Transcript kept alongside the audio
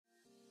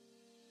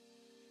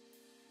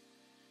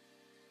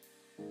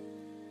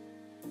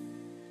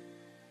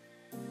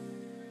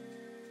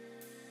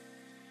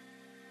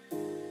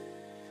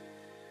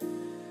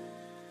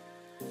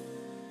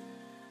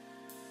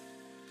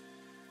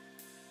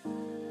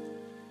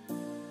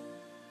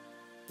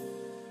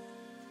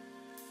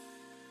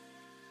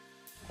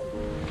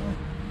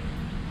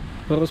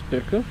Първа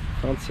спирка,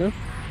 Франция.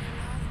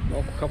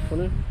 Малко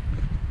капване,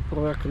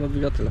 проверка на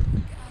двигателя.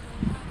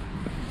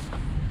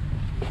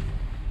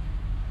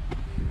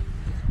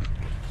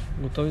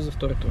 Готови за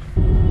втори тур.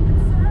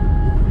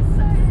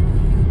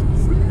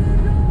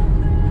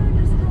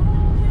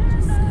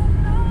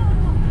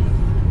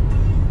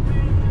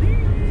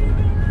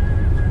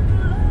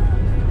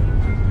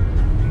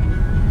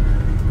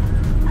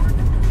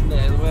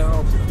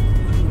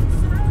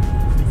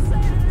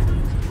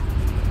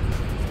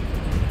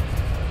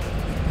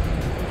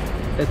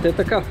 Ете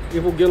така,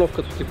 Иво Генов,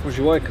 като ти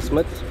пожелае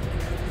късмет.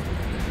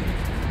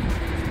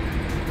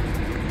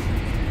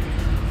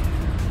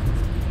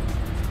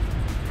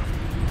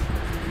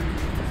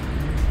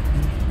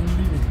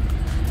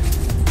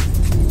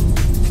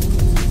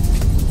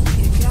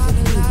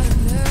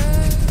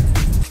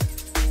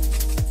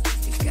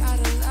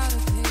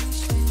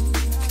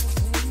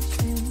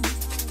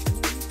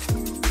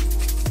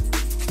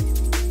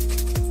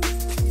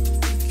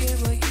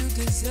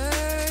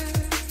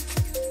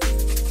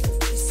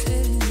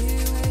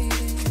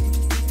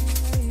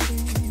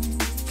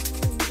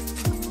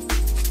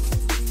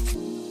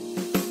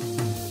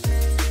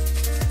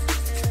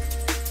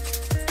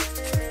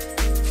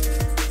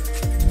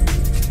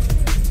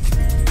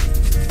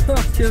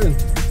 Кевин.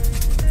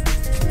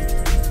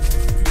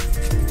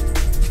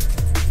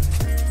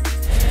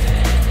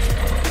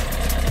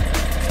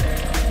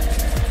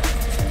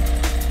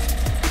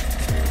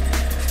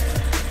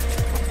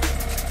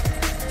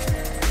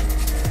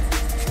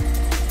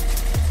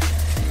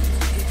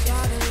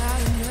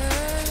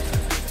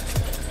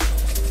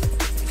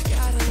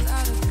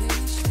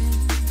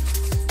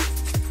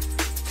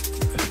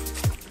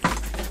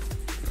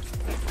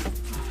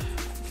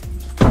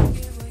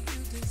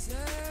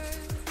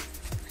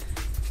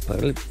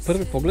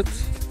 Първи поглед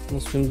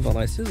на Swim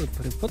 12 за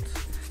първи път.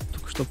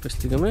 Тук що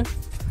пристигаме.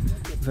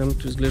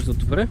 Времето изглежда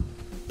добре.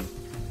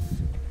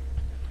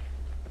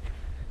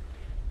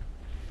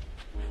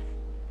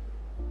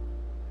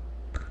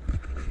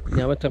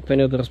 Нямаме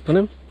търпение да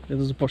разпънем и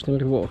да започнем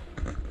риболова.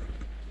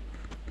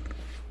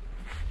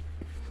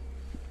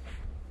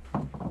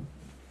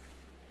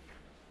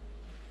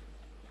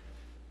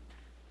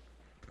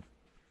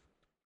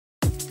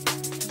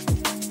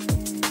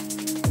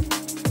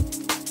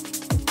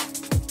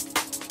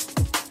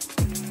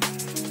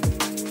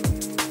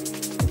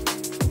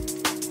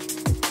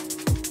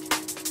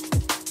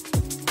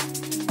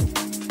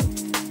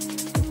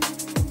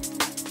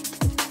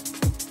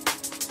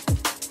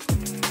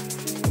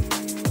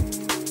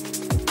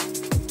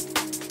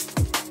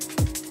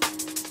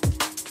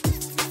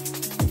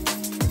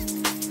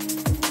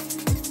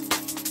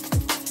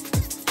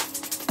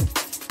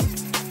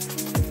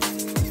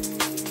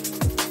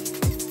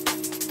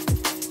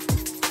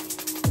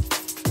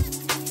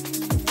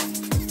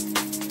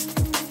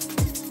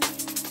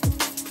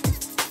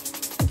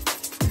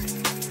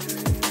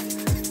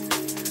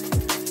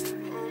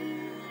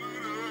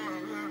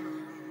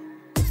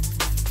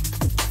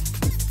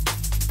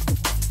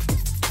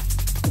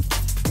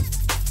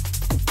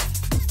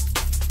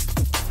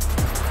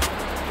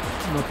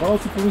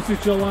 Направо си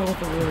помислих, че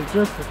алармата го е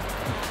често.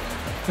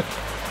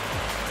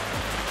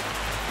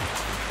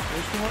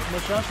 Нещо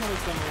мъчашно ли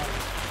сте аларма?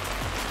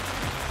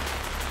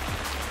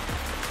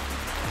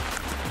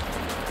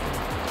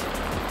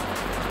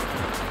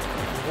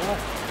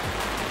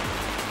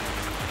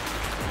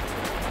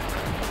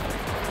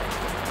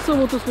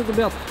 Събота след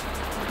обяд.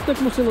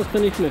 Так му се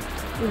настанихме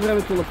и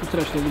времето на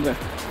посрещна добре.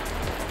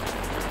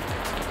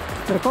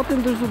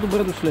 Страхотен дъжд,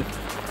 добре дошли.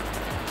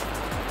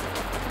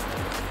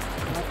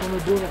 Ако ме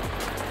дура.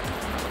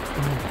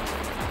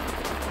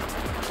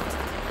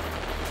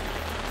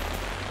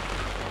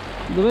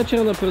 До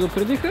вечера да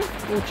предупредиха,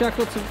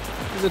 очакват се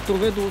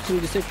ветрове до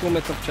 80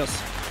 км в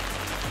час.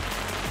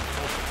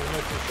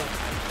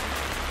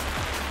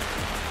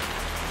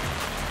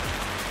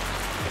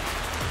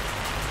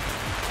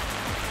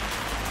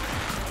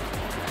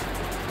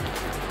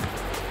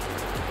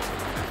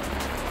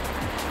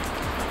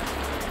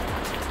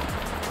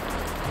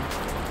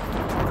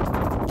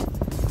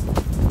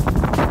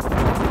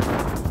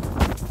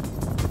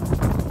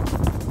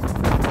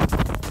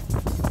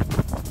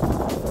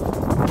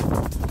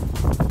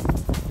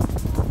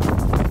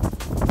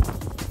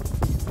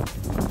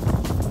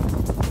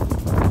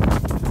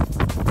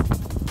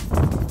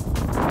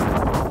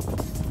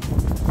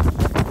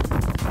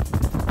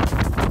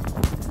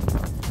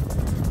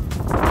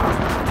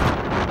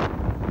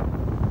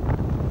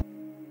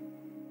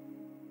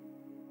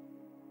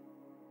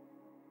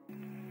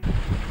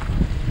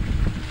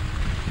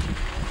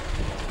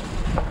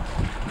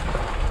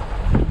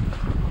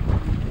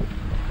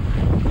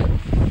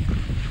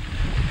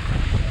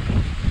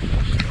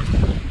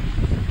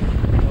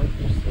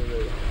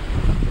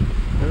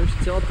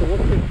 Цялата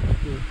лодка.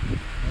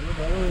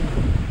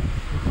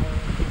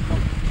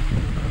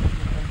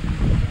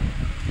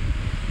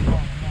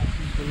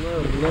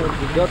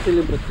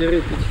 Двигатели,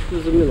 батерии, всичко е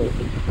заминало.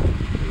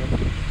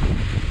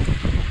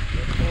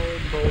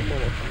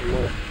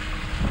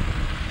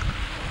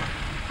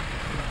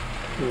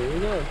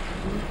 Да.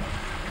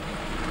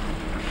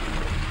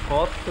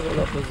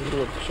 Вълната е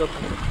загрудата, защото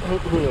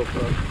не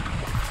оправи.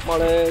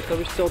 Мале, това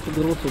виж цялото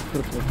гърло се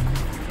открътва.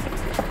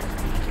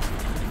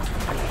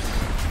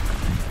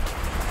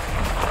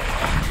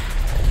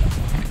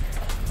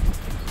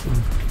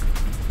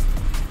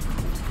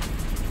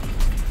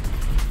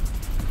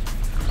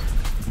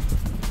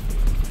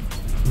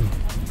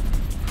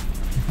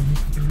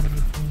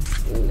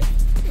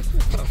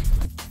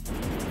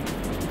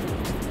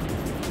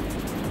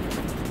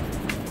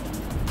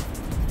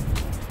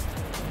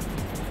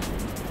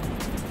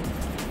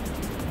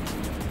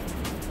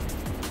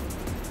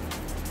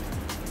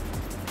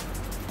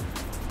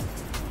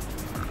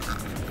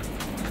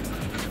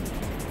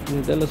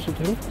 Неделя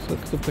сутрин,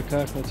 след като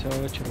прекарахме цяла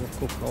вечер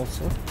в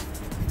CarpDays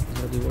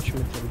заради лоши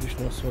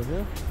метеорологични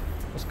условия,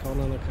 Паскал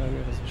накрая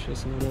ми разреши да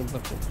се върна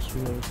обратно по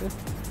слоновете.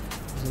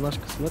 За наш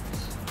късмет,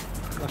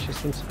 нашия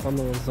свим се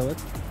падна в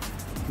завет,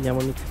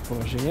 няма никакво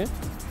поражение.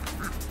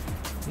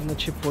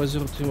 Иначе по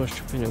езерото има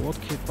щупени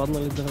лодки,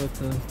 паднали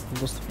дървета,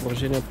 доста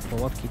поражения по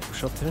палатки и по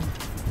шатри.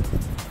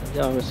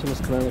 Надяваме се днес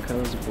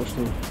накрая да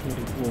започнем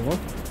риболова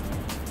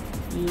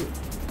и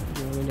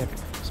да имаме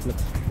някакъв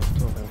късмет в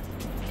това време.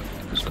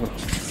 Скоро.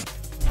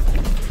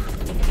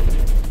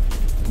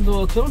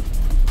 Добър утро!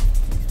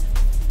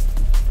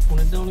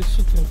 Понеделник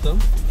сутринта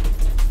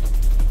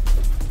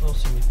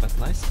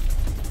 8:15.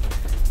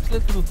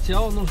 След като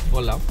цяла нощ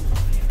валя,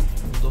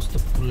 доста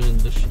проливен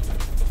дъжд,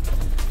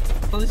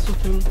 тази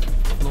сутрин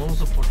отново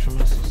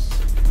започваме с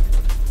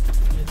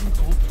един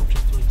хубав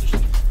почувстваш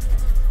дъжд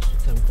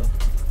сутринта.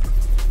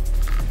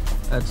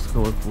 Ето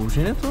такова е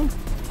положението.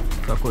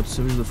 Това, което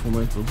се вижда в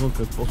момента отвън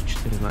е под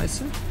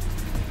 14.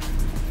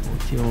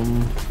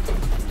 Отивам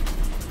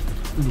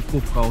до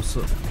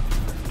CarpDays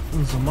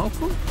за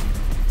малко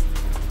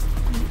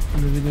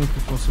да видим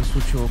какво се е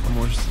случило, ако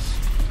може да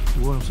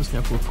говорим с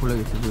някои от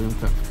колегите, да видим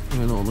как е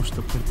минала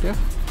нощта при тях.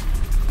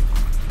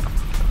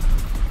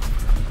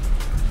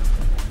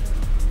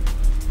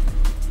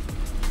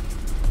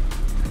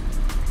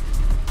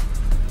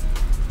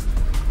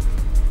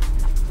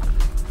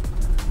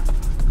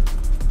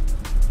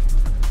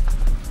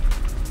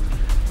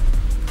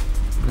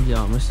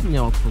 Надяваме се,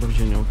 няма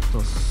поражение от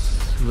тази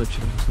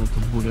вечер късната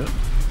буря.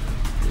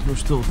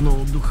 Нощта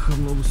отново духа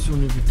много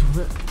силни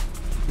ветрове.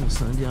 Да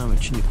се надяваме,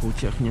 че никой от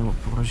тях няма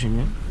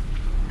поражение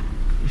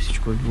и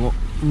всичко е било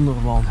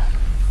нормално.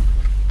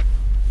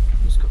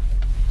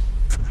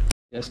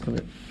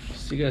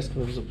 Сега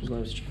искаме да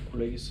запознаем всички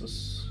колеги с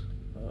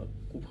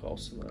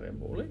CarpDays на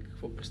Rainbow Lake,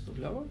 какво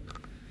представлява,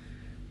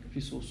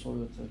 какви са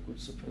условията,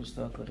 които се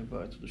предоставят на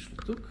рибарите дошли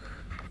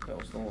тук. Това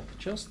е основната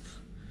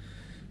част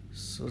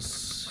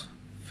с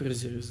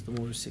фрезери, за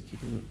да може всеки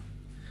един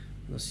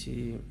да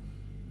си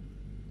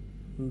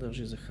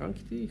държи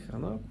захранките и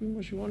храна, ако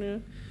има желание.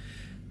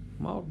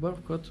 Малък бар,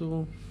 в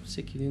който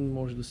всеки един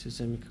може да си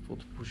вземе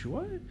каквото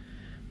пожелае.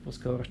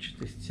 Паскал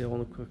разчита изцяло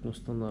на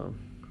коректността на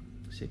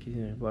всеки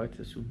един рибарите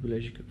да си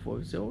отбележи какво е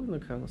взел и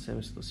накрая на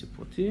седмицата да си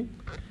плати.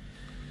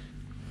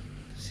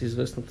 С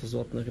известната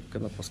златна рибка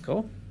на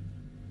Паскал.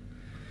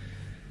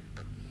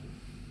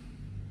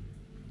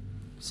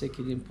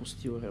 Всеки един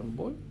постил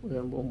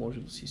Rainbow може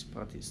да си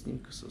изпрати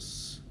снимка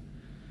с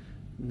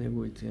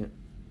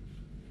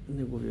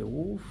неговия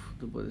улов,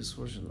 да бъде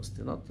сложен на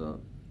стената.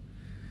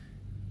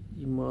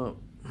 Има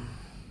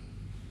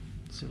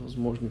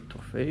всевъзможни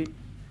трофеи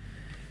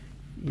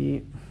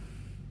и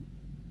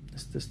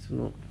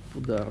естествено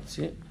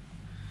подаръци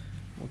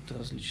от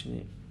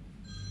различни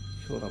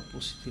хора,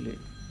 посетили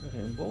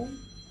Rainbow.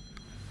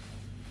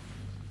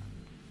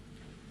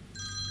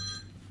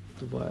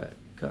 Това е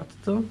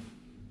картата.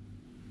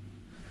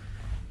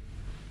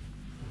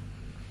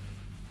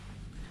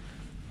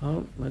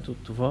 Ето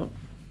това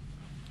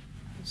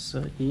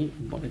са и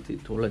баните и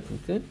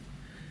туалетните.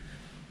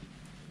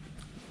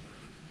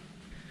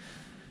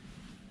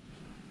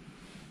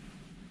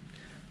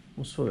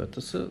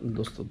 Условията са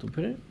доста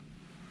добри,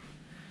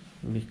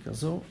 бих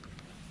казал,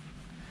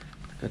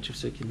 така че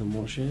всеки да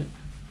може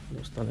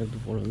да остане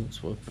доволен от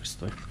своя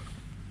престой.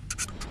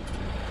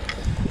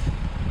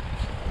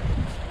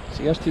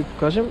 Сега ще ви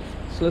покажем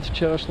след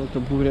вчерашната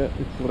буря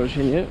и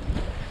поражение.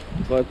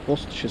 Това е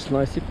пост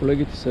 16.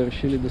 Колегите са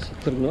решили да се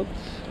тръгнат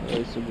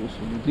и са го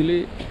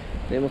освободили.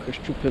 Те имаха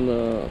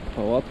щупена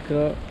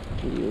палатка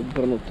и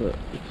обърната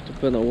и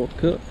потопена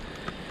лодка.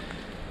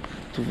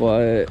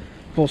 Това е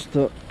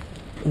поста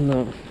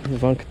на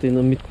Ванката и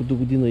на Митко до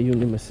година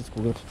юни месец,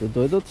 когато те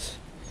дойдат.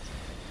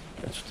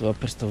 Ето това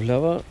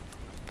представлява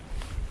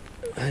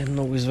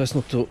много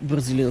известното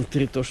Бразилина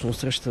 3 точно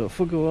среща в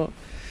ъгъла.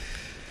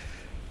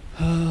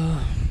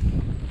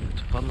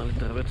 Ето паднали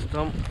дървета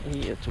там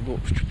и ето го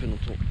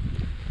щупеното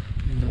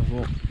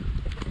дърво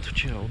от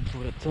вчера от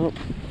бурята.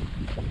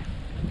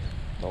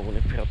 Много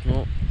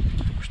неприятно.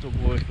 Тук що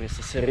говорихме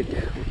с Ерик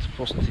от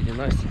пост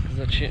 11,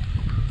 каза, че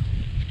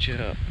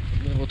вчера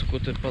дървото,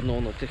 което е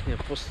паднало на техния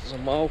пост, за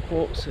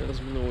малко се е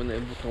разминало и не е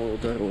бутнало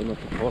ударило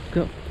едната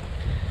палатка.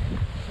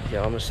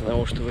 Надяваме се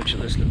най-лошото вече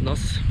да е след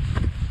нас,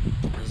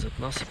 зад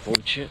нас и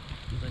повече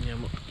да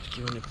няма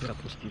такива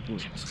неприятности и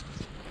бури.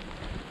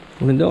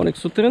 Понеделник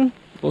сутрин,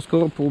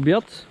 по-скоро по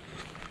обяд,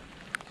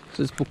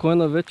 след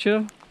спокойна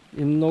вечер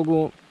и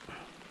много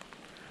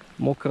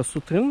мокра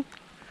сутрин.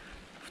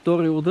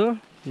 Втори удар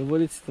на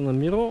въдиците на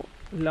Миро,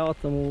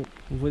 лявата му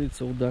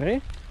въдица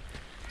ударе.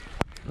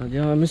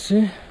 Надяваме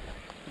се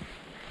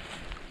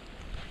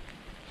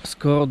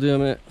скоро да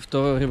имаме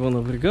втора риба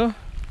на брега.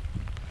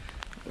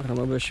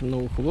 Рана беше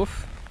много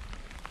хубав.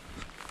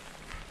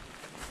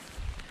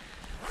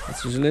 За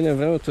съжаление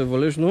времето е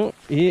валежно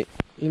и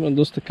има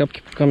доста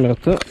капки по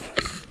камерата.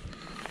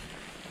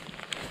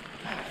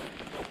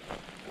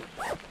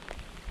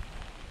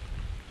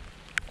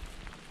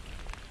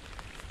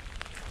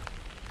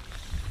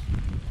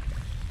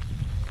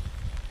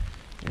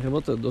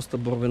 Рибата е доста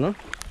борбена.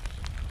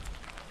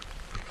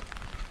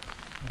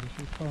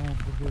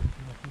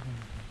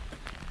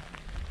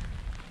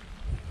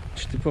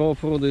 Ще пробва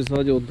първо да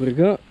извадя от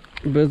брега,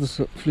 без да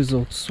се влиза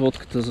от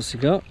лодката за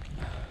сега.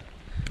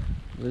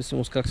 В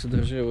зависимост как се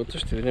държи рибата,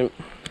 ще видим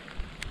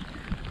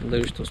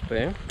дали ще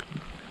успее.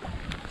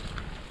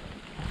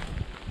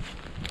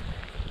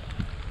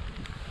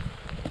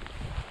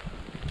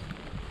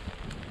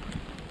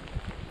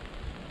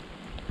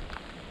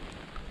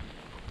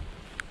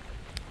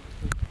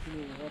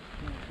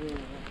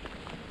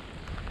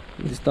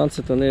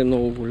 Дистанцията не е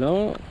много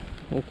голяма,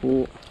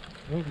 около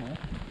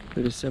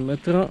 50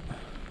 метра,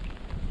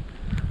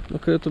 но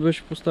където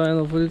беше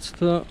поставена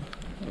въдицата,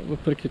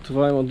 въпреки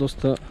това има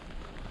доста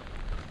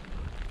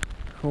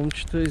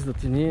хълмчета и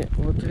златини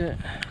вътре,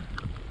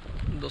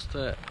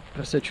 доста е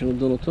пресечено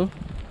дъното.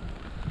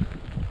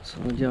 Се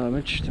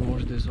надяваме, че ще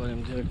може да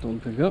извадим директно от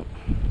брега.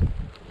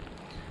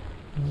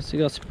 За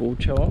сега се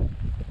получава.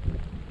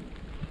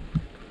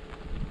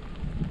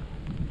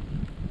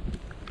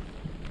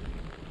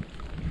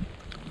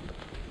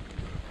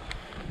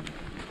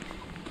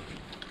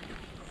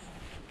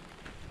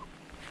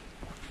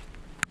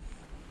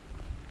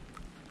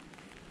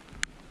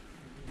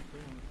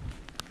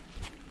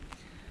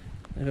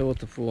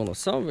 Рибата плува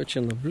насам, вече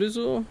е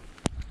наблизо.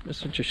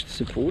 Мисля, че ще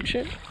се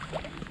получи.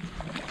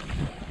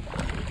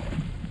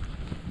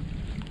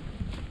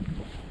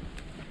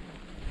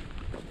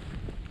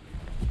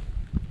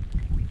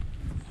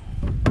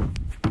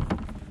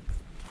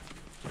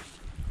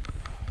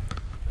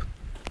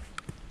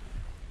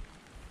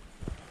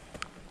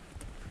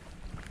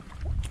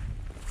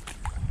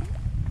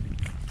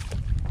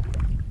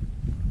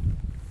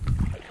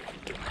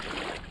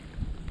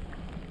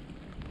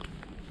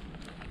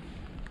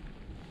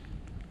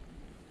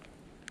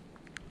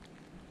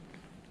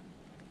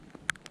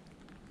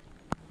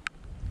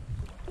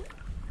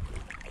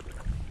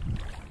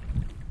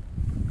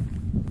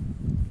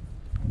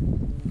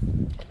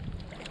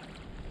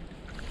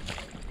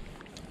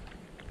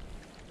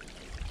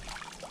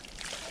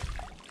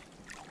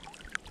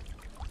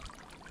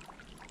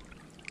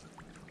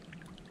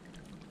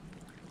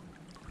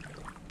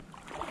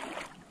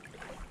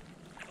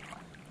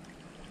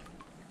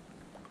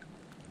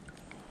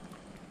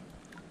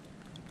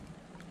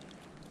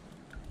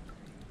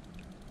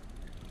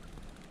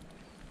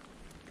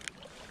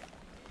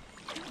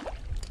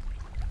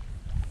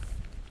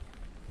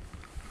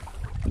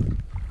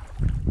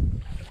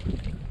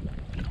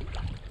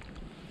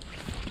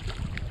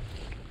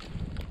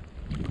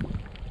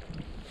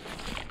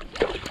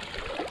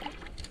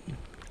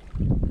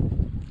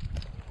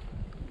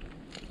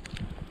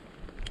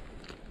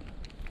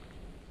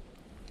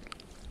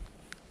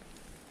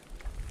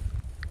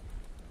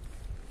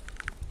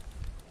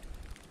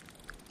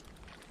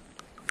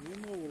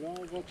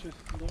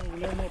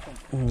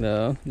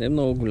 Да, не е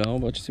много голямо,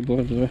 обаче си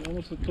бори добре.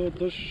 Само след този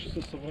дъжд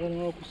се събра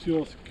малко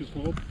сила с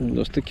кислород.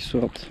 Доста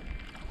кислород.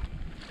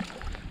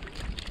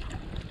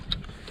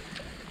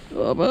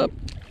 Опа!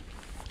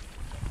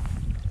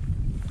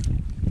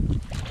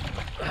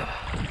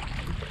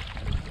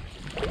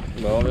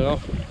 Браво,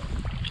 браво!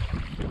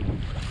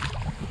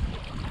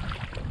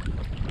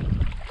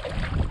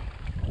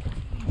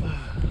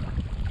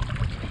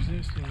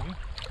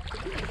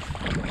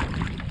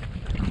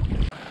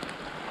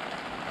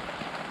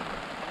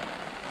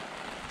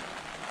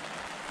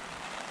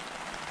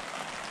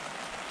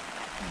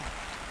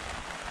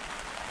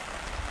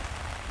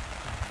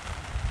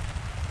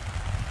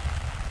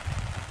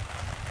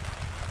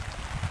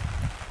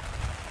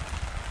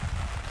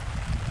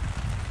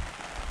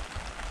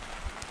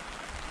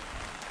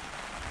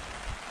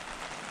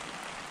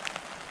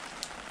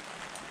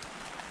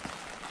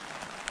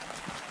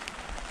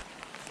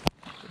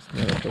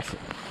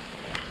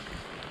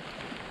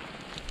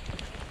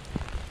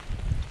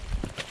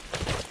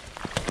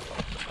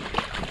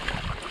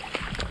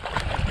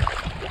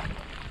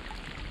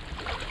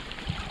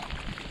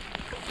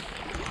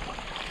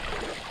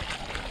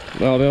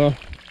 Браво, браво.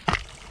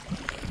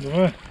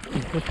 Добре,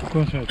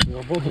 спокойно ще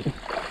работи.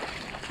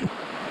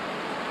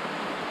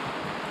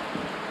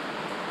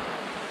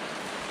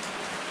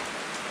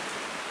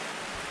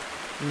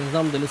 Не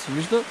знам дали се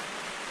вижда.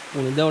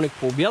 Понеделник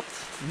по обяд,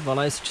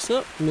 12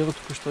 часа. Миро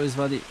току-що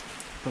извади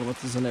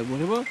първата за него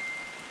риба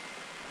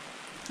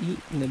и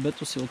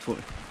небето се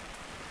отвори.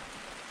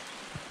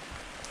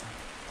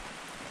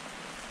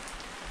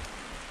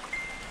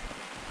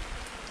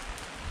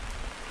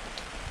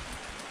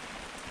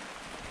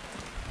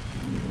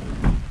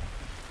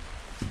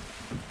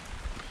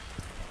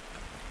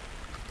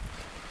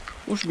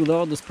 уж го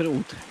дава да спре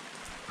утре.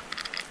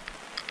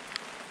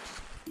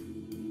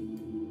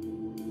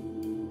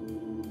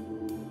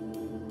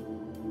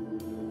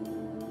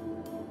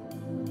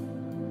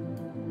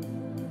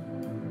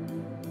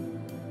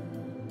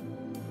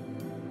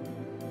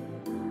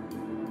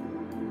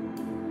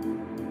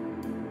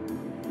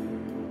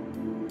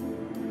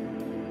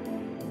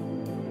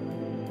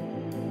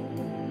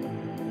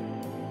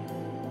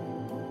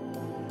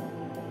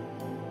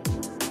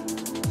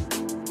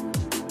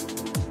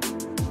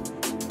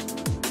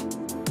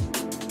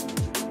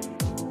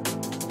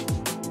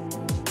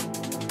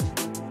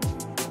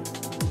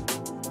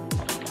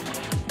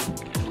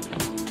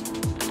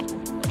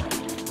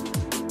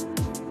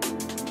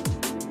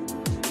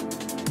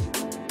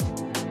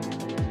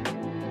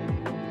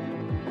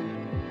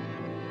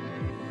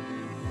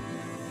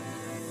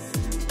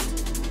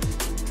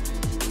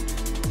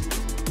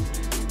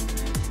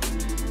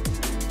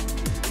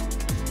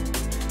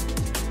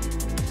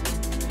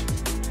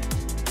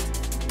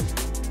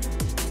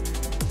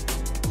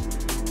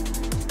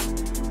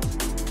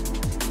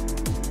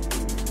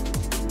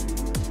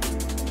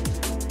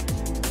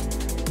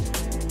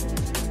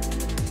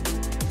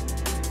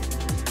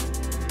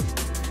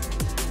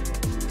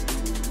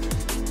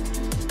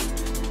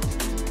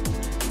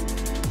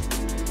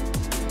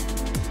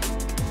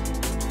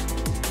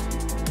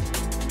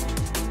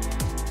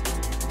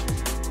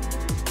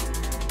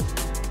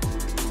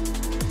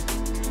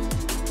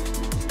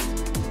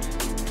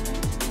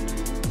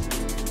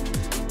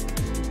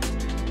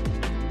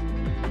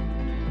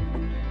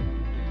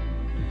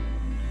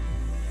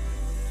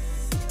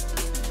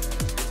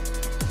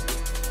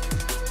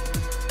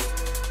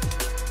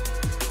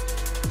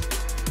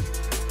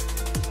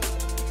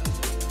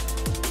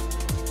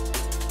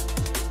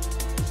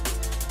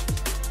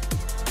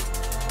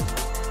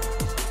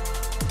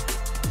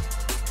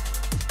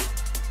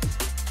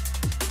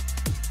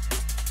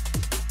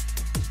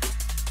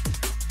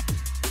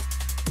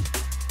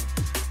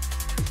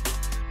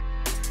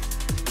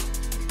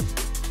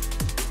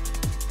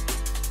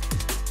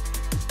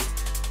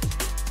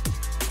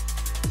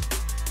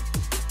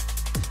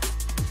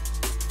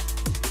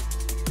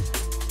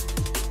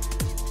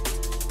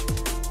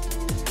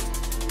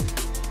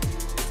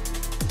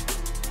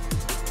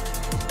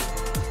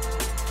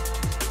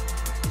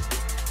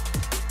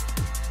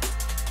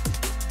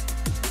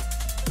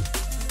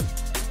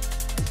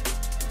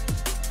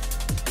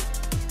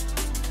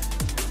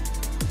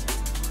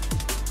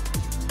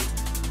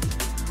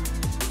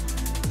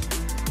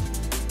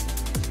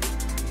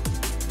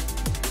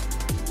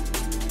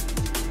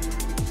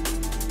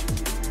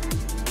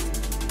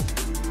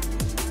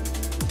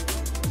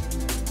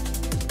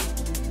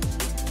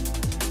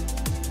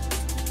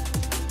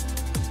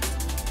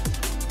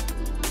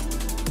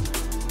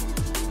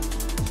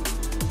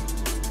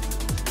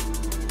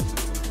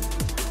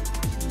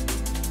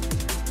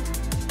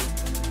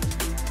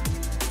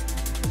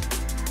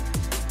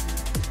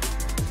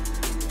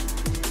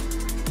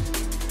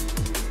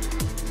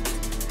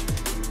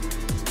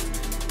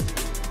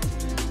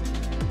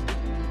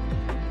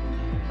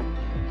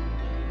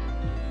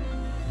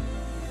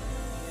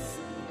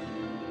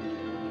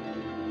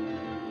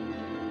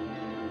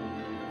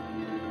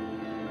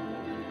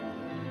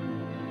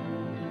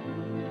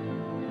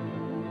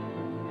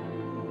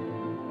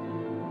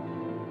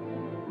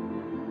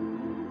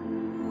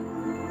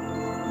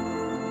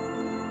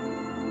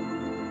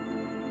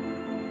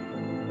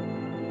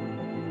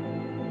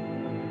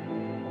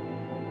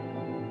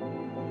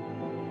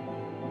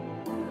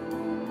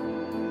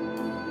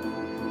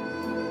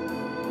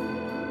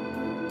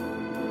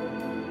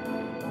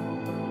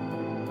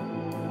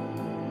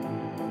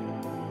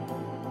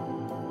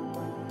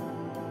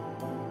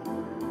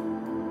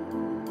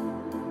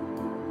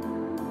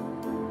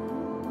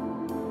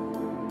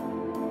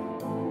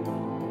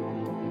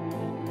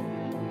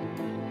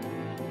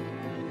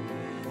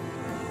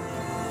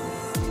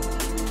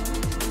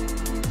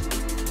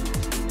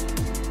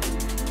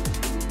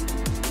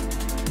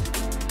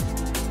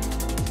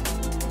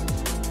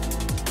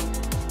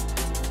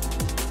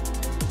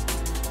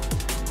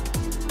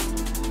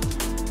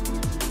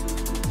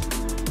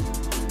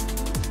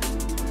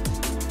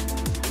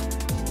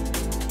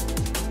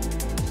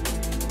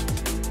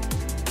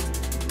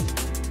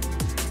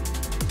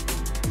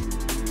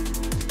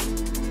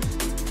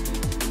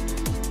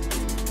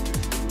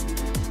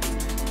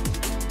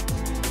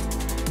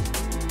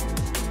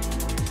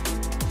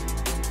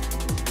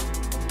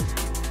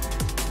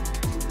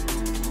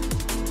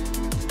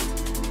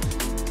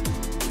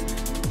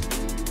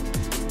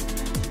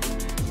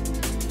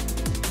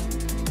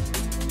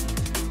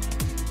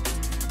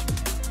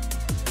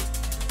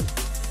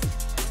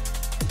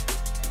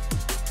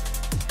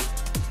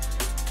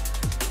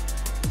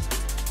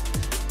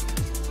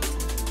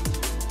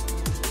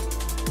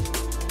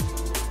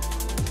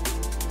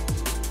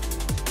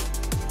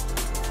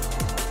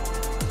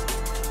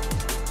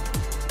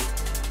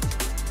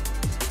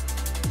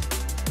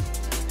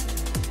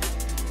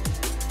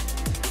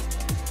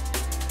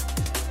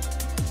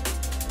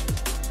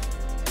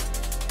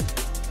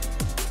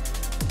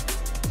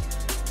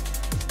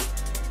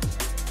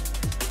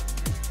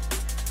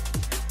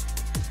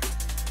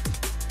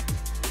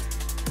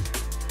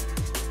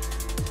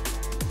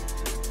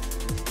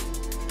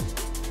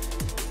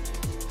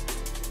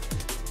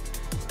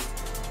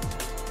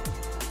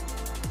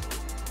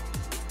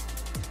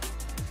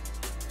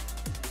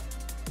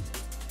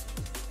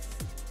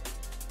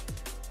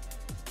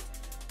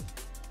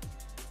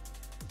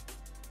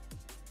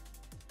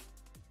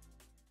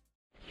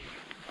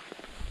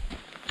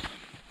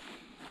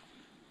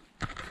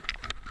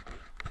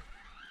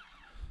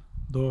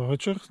 Добър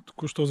вечер.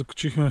 Току-що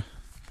закачихме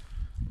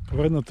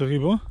поредната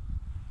риба.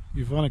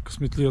 Иван е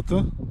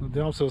късметлията.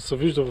 Надявам се да се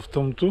вижда в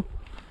тъмното.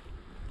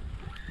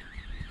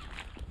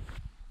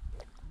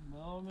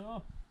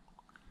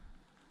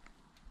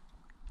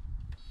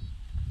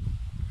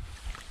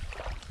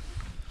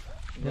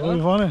 Браво,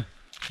 Иване!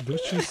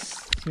 Дръж, че си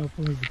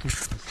напълни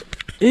бутушката си.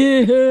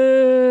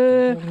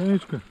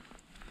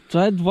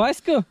 Това е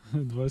 20-ка?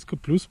 20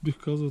 плюс, бих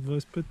казал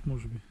 25,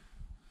 може би.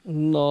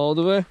 Много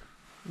добре.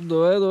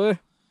 Добре.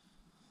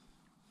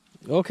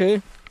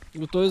 Окей,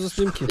 готови за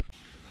снимки.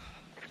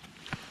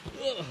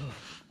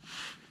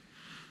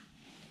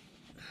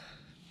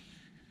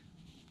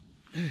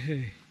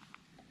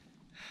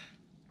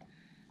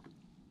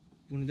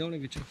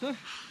 Понеделник вечерта.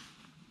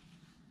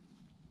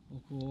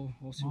 Около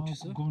 8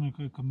 часа. Малко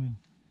горника е към мен.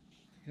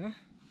 Така.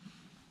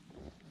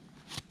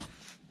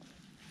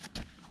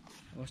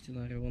 Още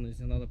една револна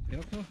изненада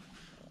приятно.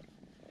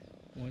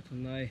 Моята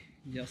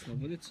най-дясна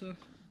въдица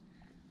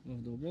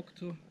в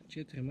дълбокото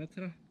 4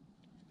 метра.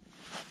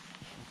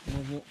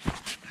 Отново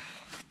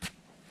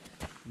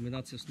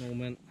комбинация с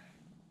новомен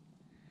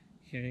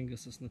херинга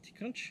с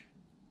натиканч.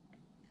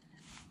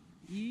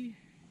 И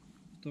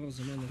втора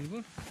за мен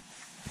риба.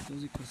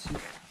 Този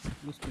красив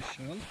луспеш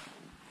шаран.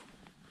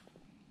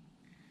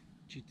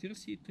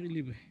 43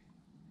 либри.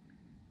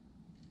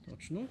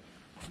 Точно.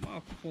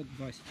 Малко под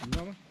 20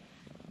 кг.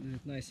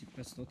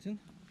 19500.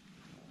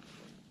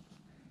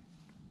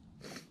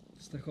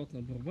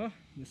 Страхотна борба.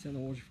 Не се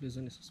наложи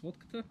влизане с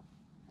лодката.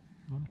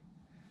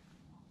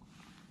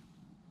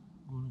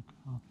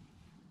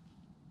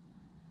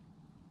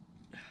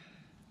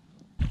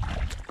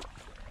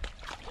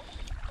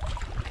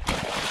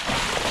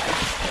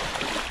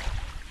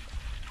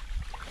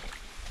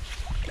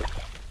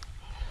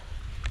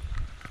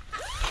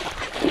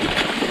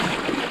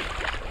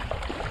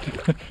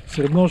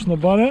 Среднощна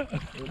баня.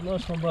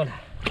 Среднощна баня.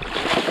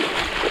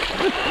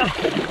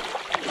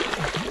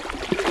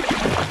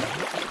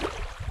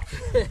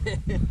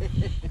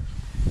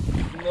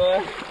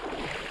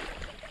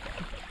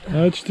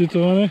 Ай, че ти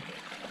това не?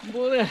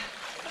 Благодаря.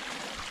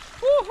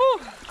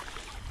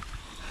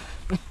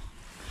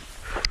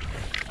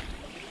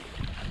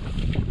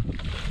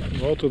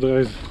 Моето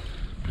драги,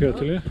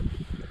 приятели.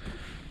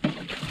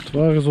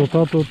 Това е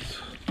резултат от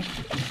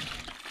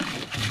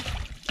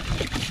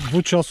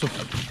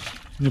двучасов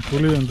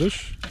непроливен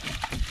дъжд.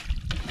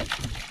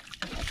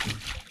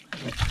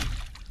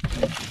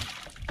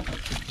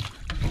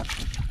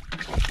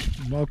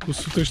 Малко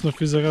сутрешна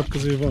физарядка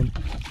за Иван.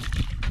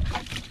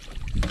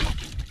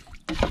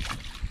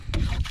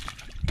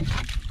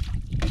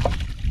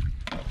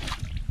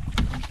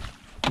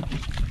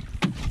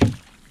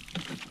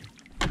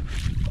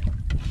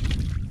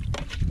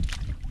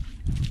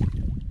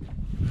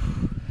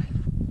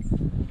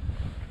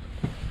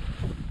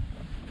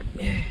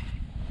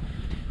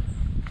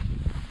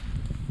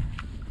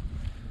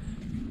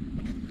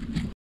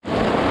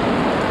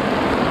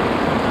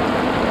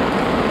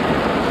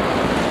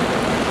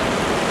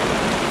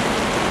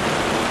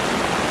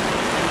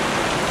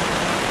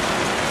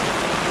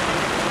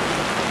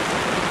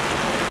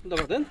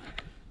 Добър ден!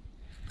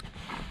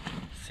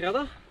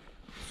 Сряда,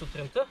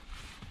 сутринта,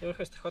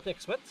 имахме страхотния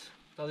късмет.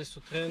 Тази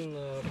сутрин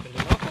преди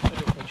малко,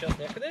 преди около час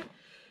някъде,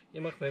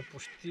 имахме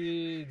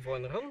почти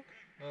двоен рън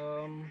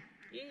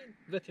и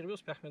двете риби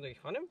успяхме да ги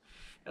хванем.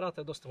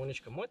 Едната е доста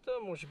маничка моята,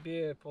 може би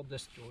е под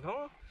 10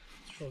 кг,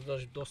 всъщност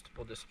даже доста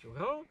под 10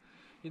 кг.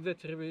 И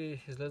двете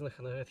риби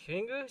излезнаха на ред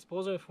херинга.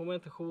 Използваме в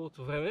момента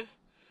хубавото време,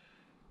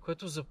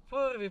 което за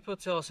първи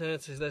път цяла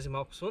седмица излезе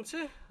малко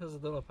слънце, за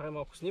да направим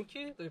малко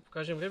снимки, да ви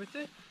покажем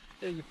рибите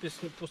и да ги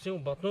пуснем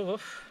обратно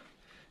в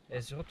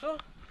езерото.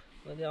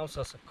 Надявам се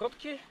да са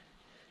кротки.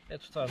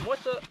 Ето това е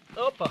моята.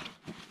 Опа!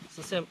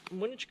 Съвсем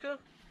мъничка.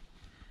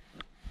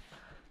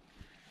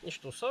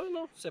 Нищо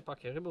особено, все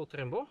пак е риба от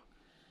рембо.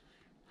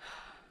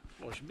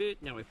 Може би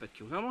няма и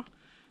 5 кг.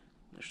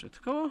 Нещо е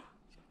такова.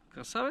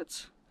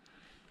 Красавец.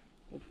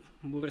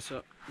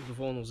 Бориса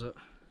доволно за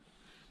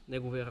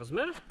неговия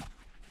размер.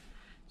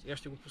 Сега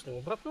ще го пуснем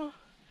обратно.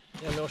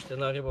 Имаме още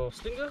една риба в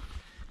слинга,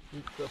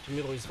 която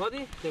Миро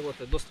извади.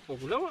 Неговата е доста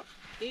по-голяма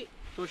и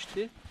той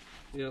ще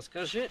ви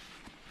разкаже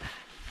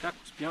как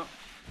успя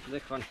да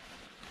я хване.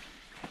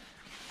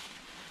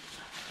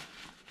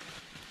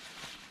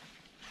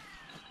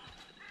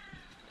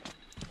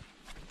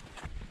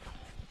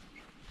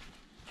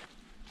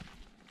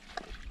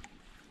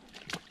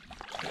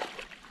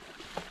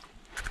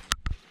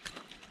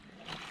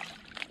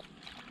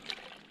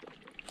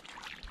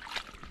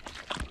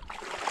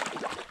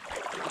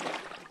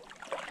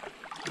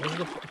 Може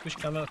да потопиш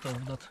камерата в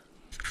водата.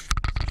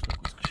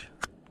 Ако искаш.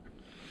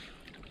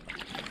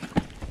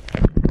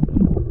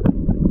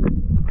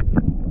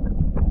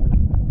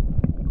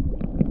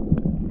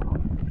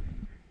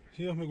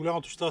 Имахме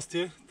голямото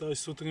щастие тази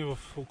сутрин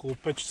в около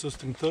 5 часа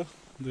сутринта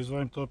да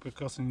извадим този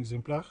прекрасен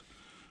екземпляр.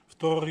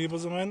 Втора риба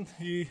за мен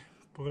и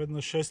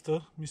поредна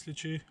 6-та, мисля,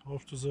 че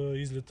общо за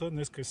излета.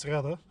 Днеска е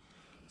сряда,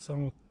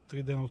 само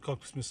 3 дена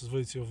откакто сме с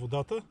въдици в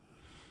водата.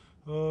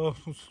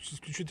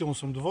 Изключително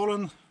съм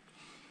доволен.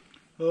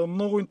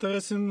 Много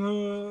интересно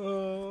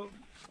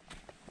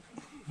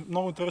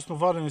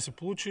валене се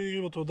получи.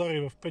 Рибата удари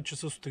в 5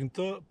 часа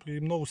сутринта при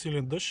много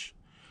силен дъжд.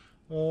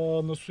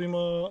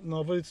 Настоима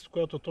на въдицата,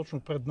 която е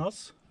точно пред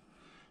нас.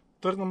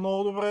 Тръгна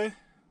много добре,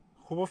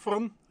 хубав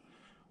рън.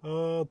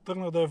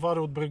 Тръгна да я вади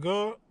от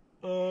брега,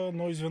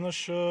 но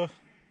изведнъж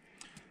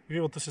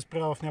рибата се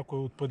спря в някои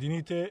от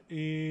падините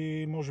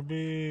и може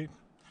би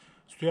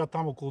стоя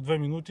там около 2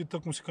 минути.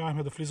 Тък му си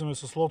канахме да влизаме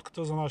с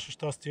лодката. За наше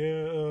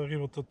щастие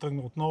рибата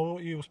тръгна отново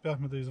и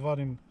успяхме да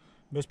извадим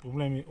без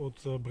проблеми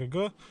от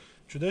брега.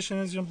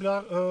 Чудесен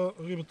екземпляр.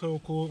 Рибата е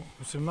около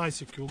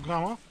 18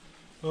 кг.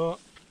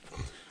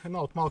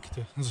 Една от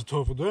малките за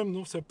този водоем,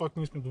 но все пак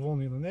ние сме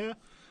доволни на нея.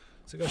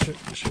 Сега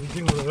ще ви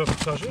дигна да я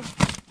покажа.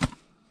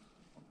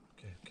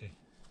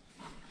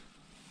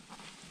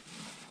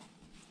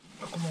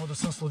 Ако мога да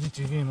се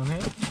насладите и вие на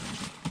нея.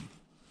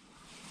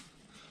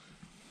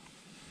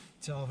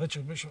 Цяла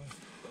вечер беше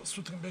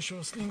сутрин беше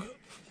в слинга.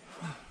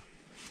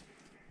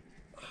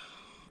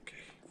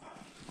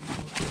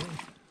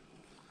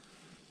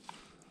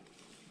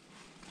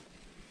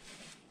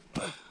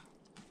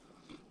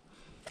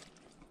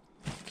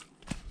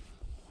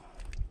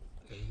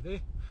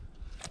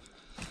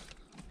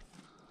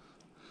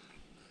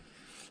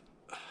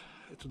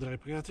 Ето, драги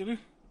приятели,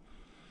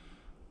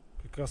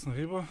 прекрасна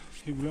риба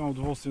и голямо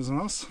удоволствие за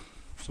нас,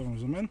 особено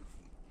за мен.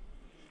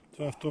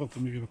 Това е втората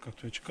ми риба,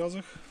 както вече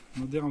казах.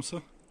 Надявам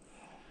се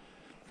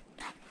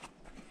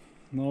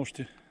на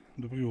още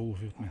добри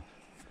улови от мен.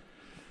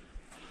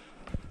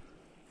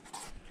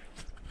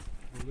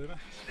 Благодаря.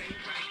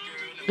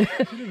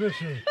 Ти ли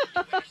беше?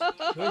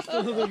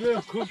 Нещо да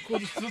гледам колко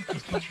да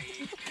стъпка.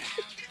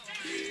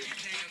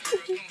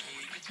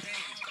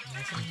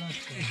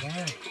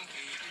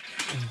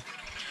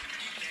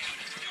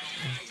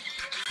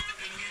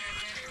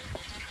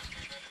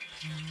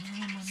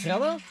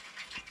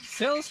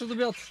 Сряда след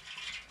обяд.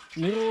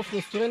 Миро в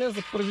настроение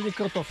за пържени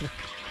картофли.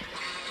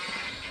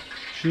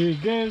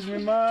 Шеге,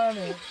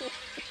 внимание!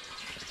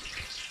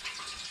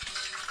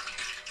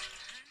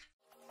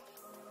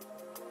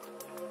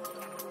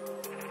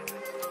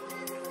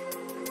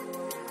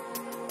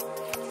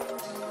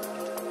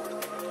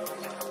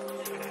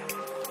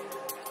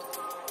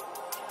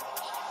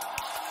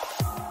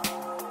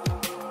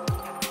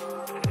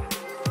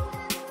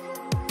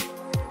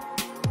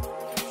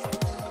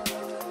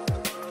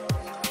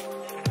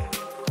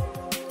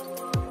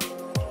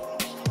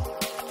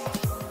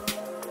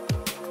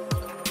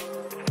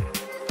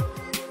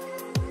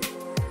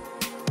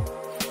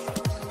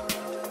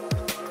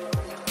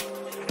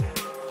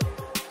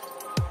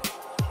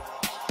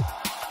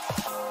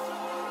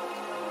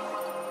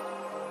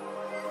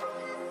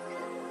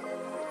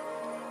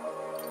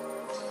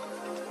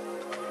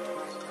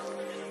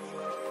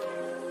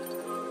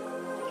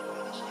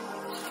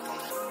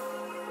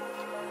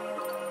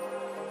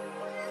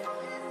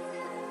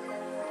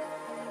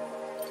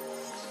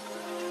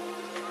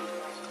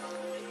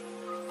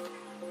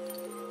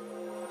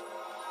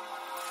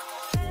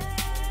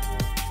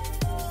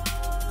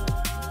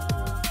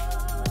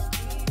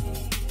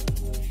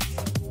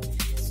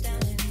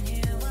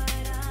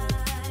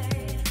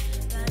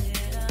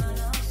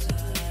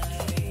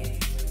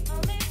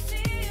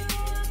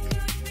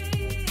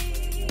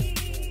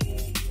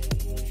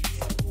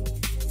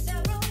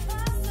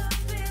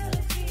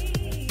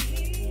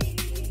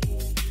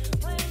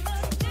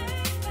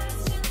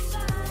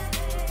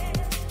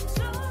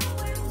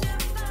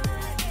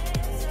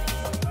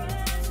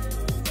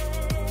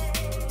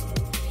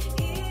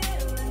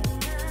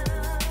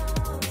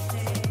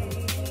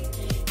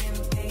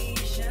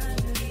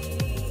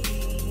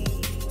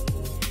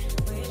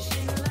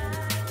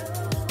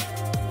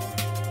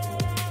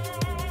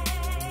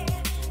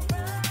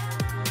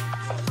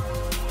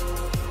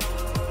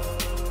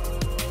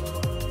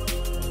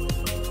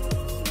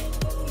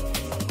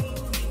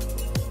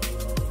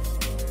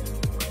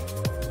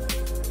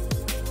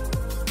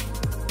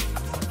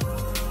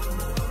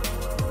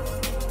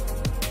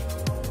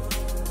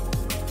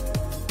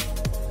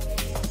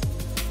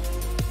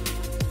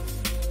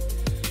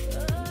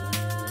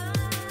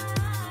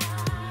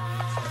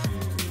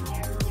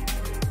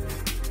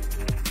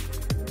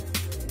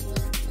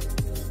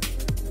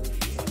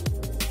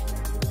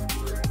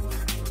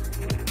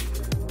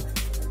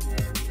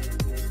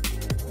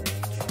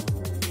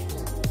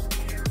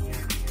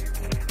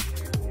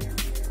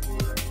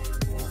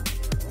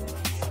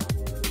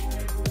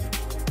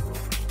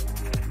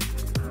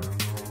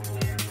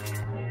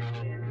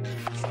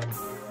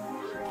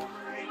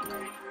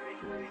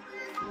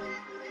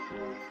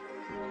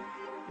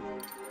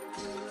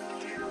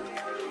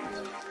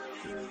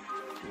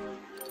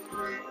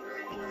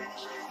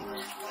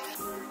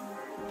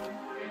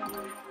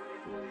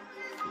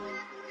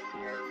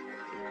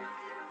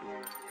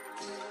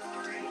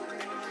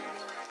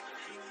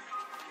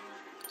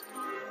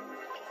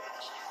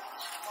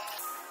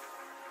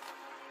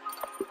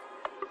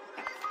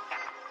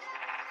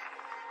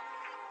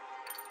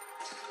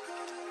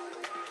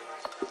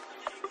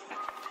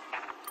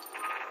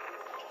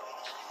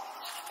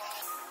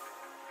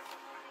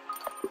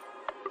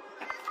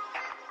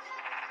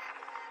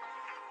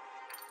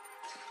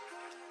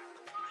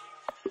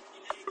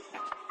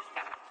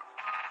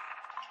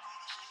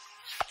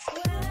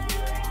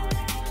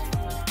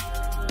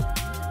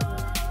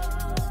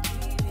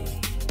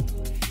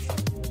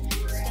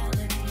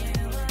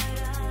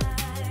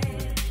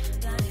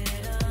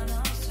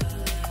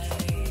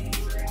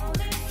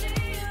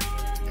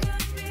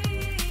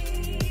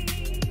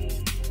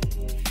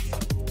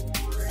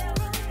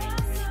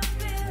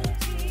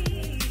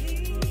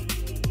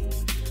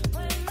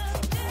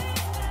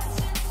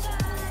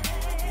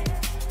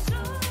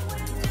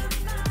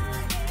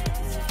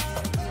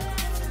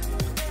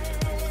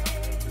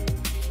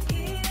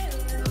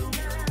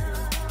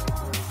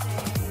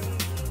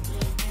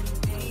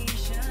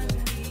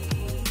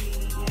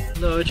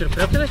 Добър вечер,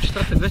 приятели!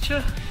 Четвъртък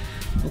вечер,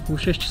 около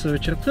 6 часа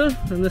вечерта.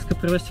 Днеска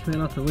преместихме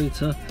едната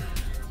въдица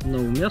на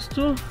ново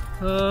място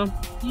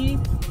и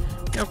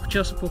няколко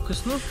часа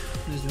по-късно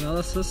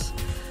изненада с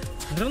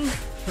рън.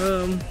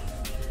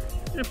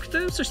 Рибките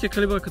в същия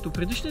калибър като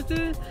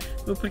предишните,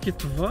 въпреки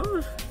това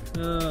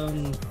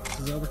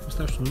се зарадахме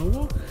страшно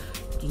много.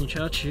 Това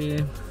означава,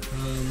 че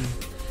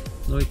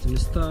новите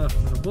места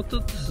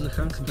работят,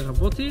 захранка да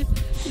работи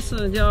и се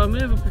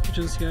надяваме, въпреки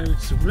че за сега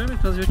рибите са големи,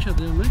 тази вечер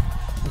да имаме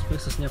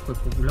успех с някоя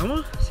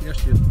по-голяма. Сега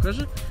ще ви я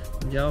покажа.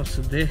 Надявам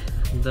се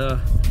да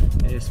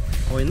е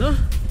спокойна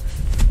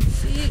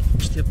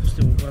и ще я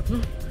пустим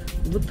обратно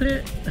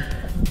вътре.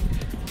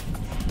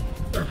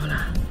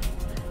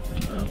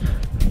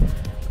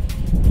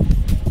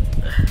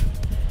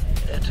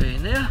 Ето е и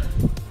нея.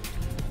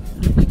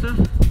 Рибката,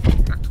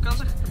 както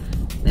казах,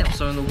 не е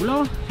особено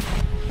голяма,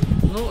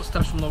 но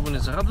страшно много не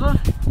зарадва.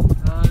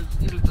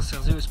 Иглата се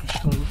развива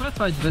изключително добре.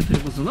 Това е девета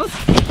риба за нас.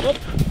 Оп!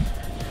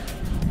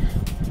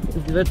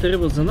 Девета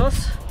риба за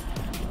нас,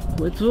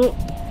 което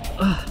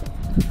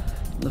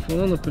на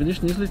фона на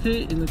предишни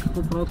излети и на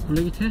какво правят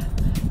колегите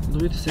в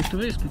другите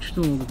сектори е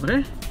изключително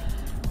добре.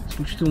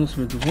 Изключително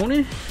сме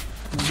доволни.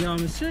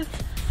 Надяваме се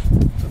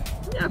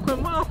някоя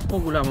малко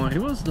по-голяма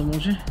риба, за да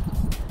може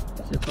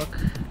все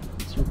пак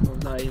да си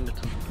оправдае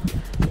името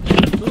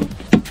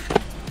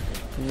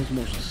по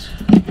възможност.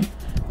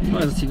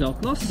 Това е за сега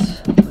от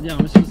нас.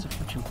 Надяваме се да се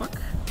включим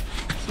пак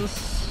с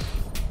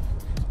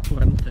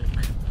поредната риба.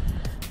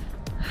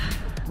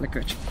 Лека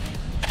вечер!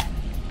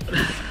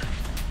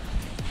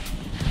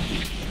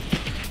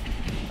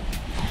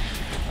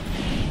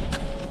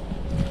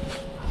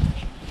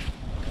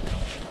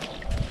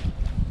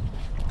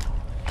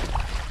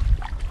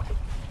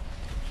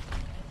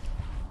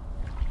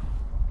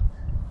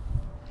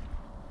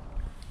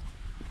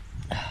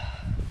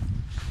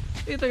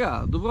 И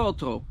така, добро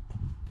утро!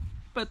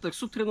 Петък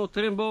сутрин от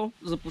Римбо,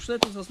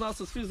 започнете с нас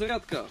с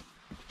физзарядка.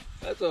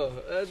 Ето,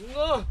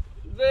 1,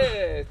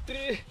 2,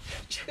 3,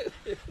 4,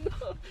 1,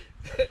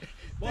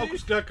 малко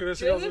скакане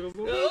сега за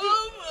разлога.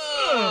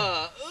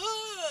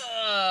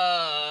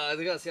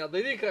 Така, сега да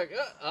един крак.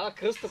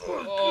 Кръста по...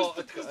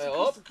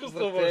 Оп,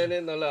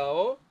 въртене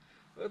наляво.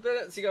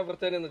 Сега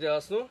въртене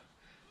надясно.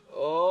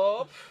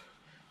 Оп.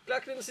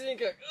 Клякне на един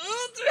крак.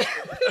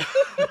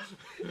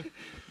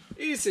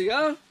 И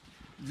сега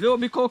две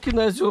обиколки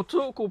на езерото,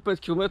 около 5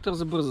 км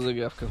за бърза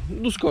загрявка.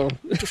 До скоро!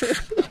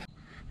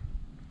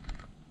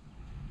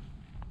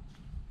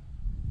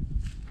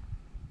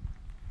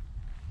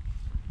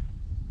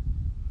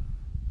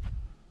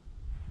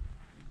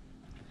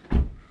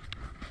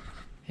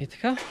 И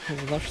така,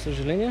 за наше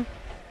съжаление,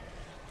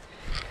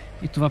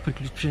 и това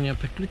приключение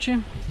приключи,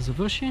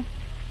 завърши.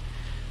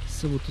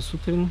 Събота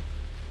сутрин,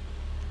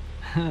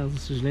 за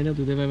съжаление,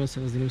 дойде време да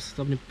се разделим с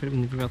това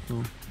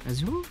невероятно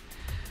езеро.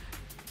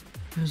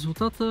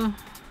 Резултата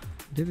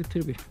 9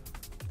 риби.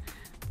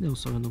 Не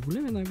особено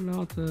големи,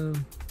 най-голямата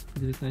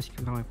 19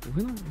 кг и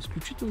половина.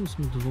 Изключително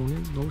сме доволни,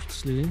 много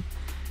щастливи,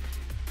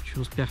 че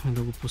успяхме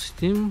да го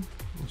посетим,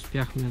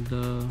 успяхме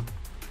да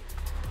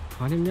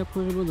хванем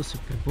някоя риба, да се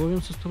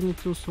преборим с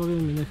трудните условия,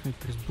 минахме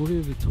през бури,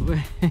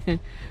 ветрове,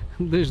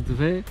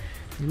 дъждове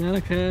и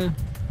най-накрая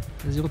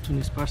езерото ни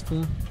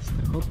изпраща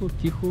страхотно,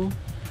 тихо,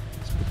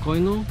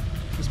 спокойно,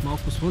 с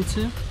малко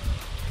слънце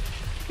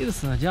и да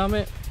се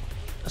надяваме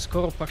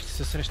скоро пак ще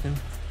се срещнем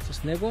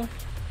с него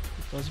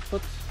и този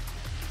път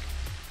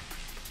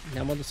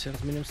няма да се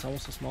разминем само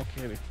с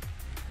малки риби.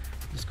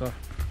 До скоро!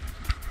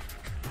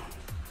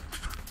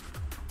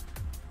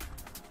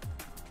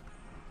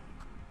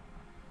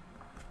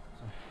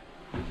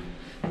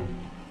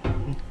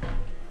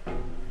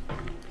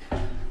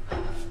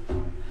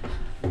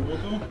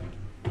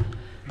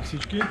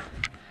 Всички?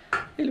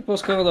 Или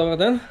по-скоро добър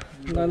ден!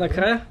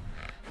 Най-накрая,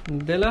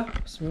 неделя,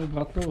 сме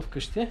обратно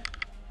вкъщи.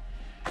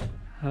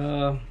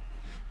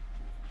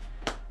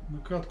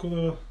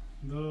 Накратко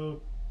да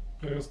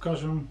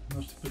преразкажем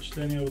нашите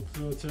впечатления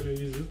от целия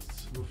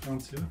излет във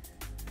Франция.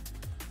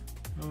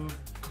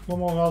 Какво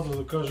мога аз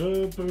да кажа?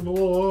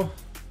 Риболова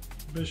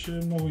беше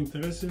много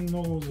интересен,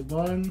 много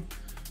забавен,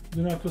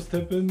 до някаква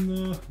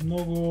степен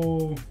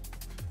много,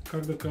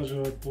 как да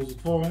кажа,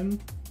 ползотворен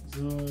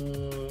за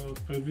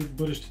предвид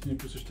бъдещите ни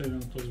посещения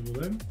на този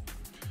воден.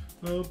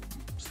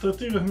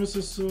 Стартирахме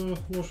с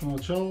лошо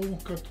начало,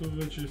 както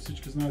вече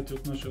всички знаете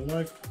от нашия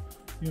лайв.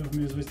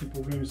 Имахме известни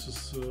проблеми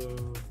с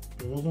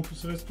превозното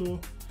средство,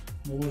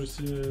 наложи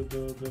се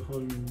да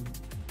ходим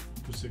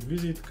по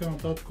сервизи и така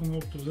нататък, но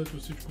общо взето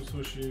всичко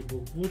свърши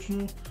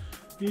благополучно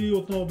и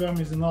отново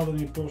бяхме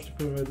изненадани още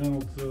първия ден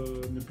от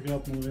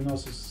неприятна новина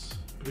с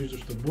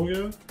прииждаща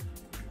буря,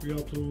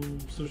 която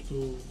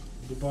също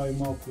добави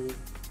малко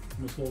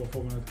масло в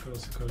огъня, така да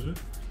се каже.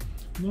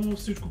 Но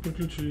всичко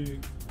приключи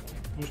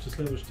още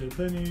следващия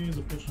ден и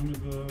започнахме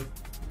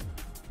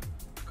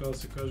така да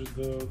се каже,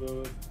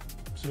 да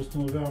се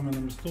установяваме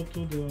на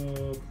местото, да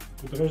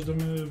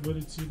подреждаме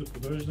въдици, да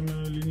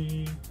подреждаме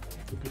линии,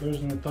 да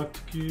подреждаме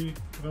тактики,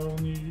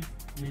 правилни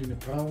или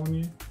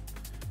неправилни.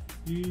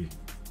 И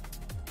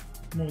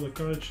мога да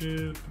кажа,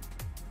 че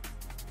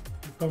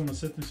оттам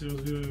насетне се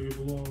развива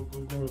риболова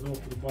горе-долу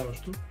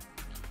подобаващо.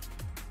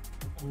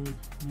 Ако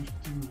нещо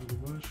ти ми да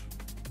добавиш.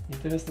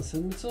 Интересна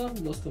седмица,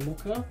 доста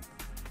мокра,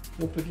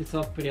 въпреки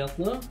това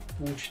приятна,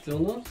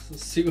 поучителна,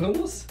 със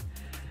сигурност.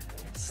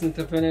 С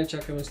нетърпение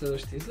чакаме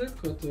следващия излет,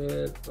 който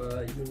е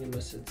юни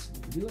месец до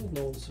година,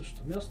 отново на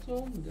същото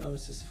място. Надяваме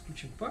се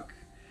включим пак.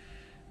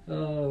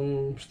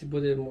 Ще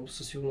бъде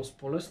със сигурност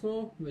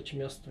по-лесно, вече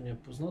мястото ни е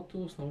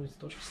познато, основните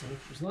точки са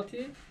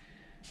непознати.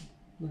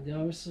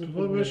 Надяваме се.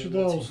 Това беше,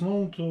 да,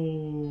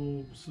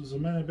 основното за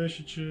мен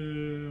беше, че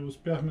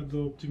успяхме да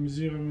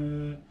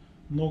оптимизираме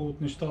много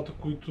от нещата,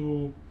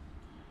 които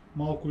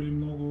малко или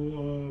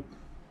много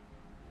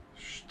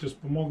ще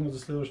спомогнат за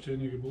следващия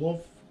ни риболов,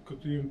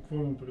 като какво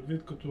имам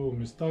предвид, като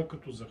места,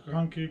 като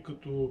захранки,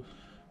 като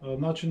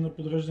начин на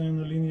подреждане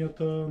на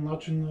линията,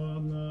 начин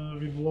на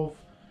риболов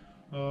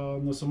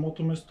на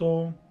самото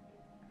место,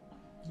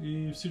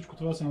 и всичко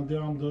това се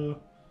надявам да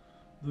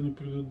ни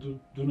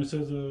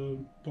донесе за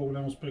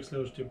по-голям успех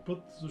следващия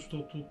път,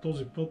 защото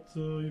този път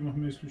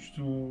имахме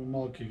изключително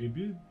малки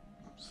риби.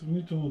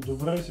 Сравнително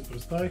добре си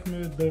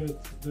представихме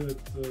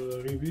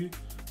 9 риби,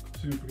 като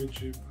си ми преди,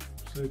 че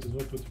последните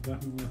 2 пъти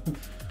бяхме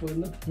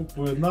на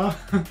по една.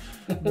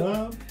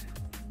 Да.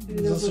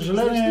 За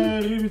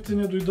съжаление, рибите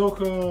не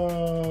дойдоха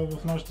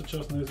в нашата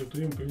част на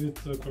езерото. Имам предвид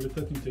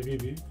квалитетните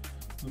риби.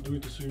 На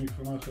другите суими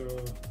хванаха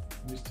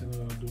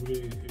наистина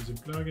добри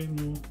екземпляри,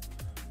 но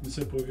не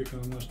се появиха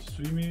на нашите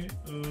суими.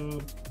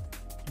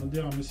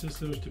 Надяваме се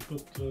следващия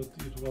път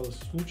и това да се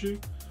случи.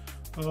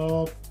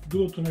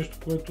 Другото нещо,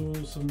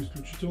 което съм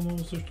изключително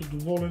също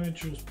доволен, е,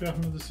 че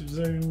успяхме да си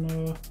вземем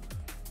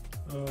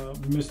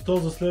место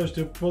за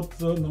следващия път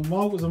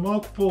за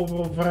малко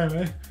по-добро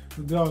време.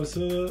 Надяваме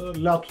се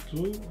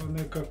лятото, а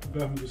не както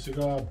бяхме до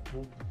сега,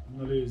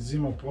 нали,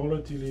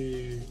 зима-пролет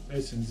или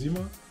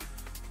есен-зима,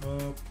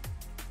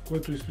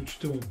 което е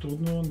изключително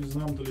трудно. Не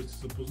знам дали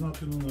сте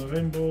запознати, но на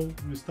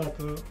Rainbow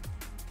местата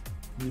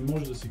не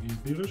можеш да си ги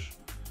избираш.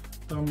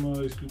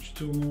 Там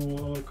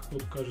изключително,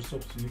 каквото каже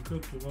собственика,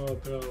 това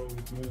трябва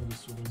обикновено да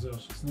се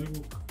съобразяваш с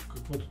него,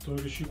 каквото той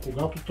реши,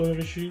 когато той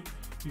реши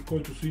и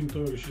който суим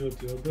той реши да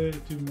ти даде,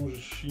 ти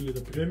можеш или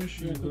да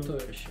приемеш,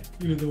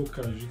 или да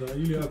откажеш, да,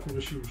 или ако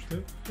реши въобще.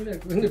 Или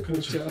ако не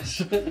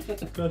получаваш.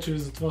 Така че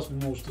за това сме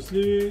много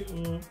щастливи.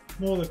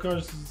 Мога да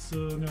кажа с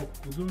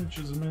няколко думи,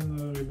 че за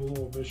мен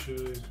риболова беше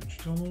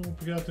изключително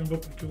приятен,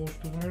 въпреки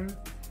лошото време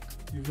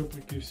и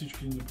въпреки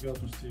всички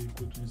неприятности,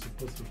 които ни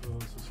съпътстваха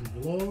с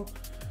риболова.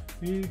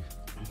 И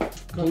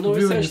както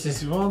винаги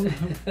с Иван,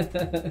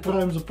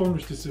 правим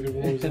запомнящи се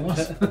риболови за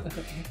нас.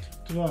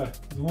 Това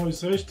е. До нови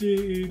срещи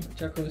и...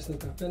 Чакаме с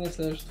нетърпение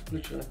следващото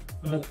включване.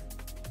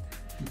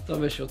 Това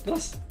беше от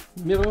нас.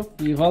 Миро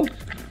и Иван.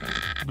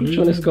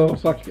 Включване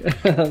скоро пак.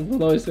 До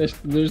нови срещи.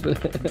 Виждане.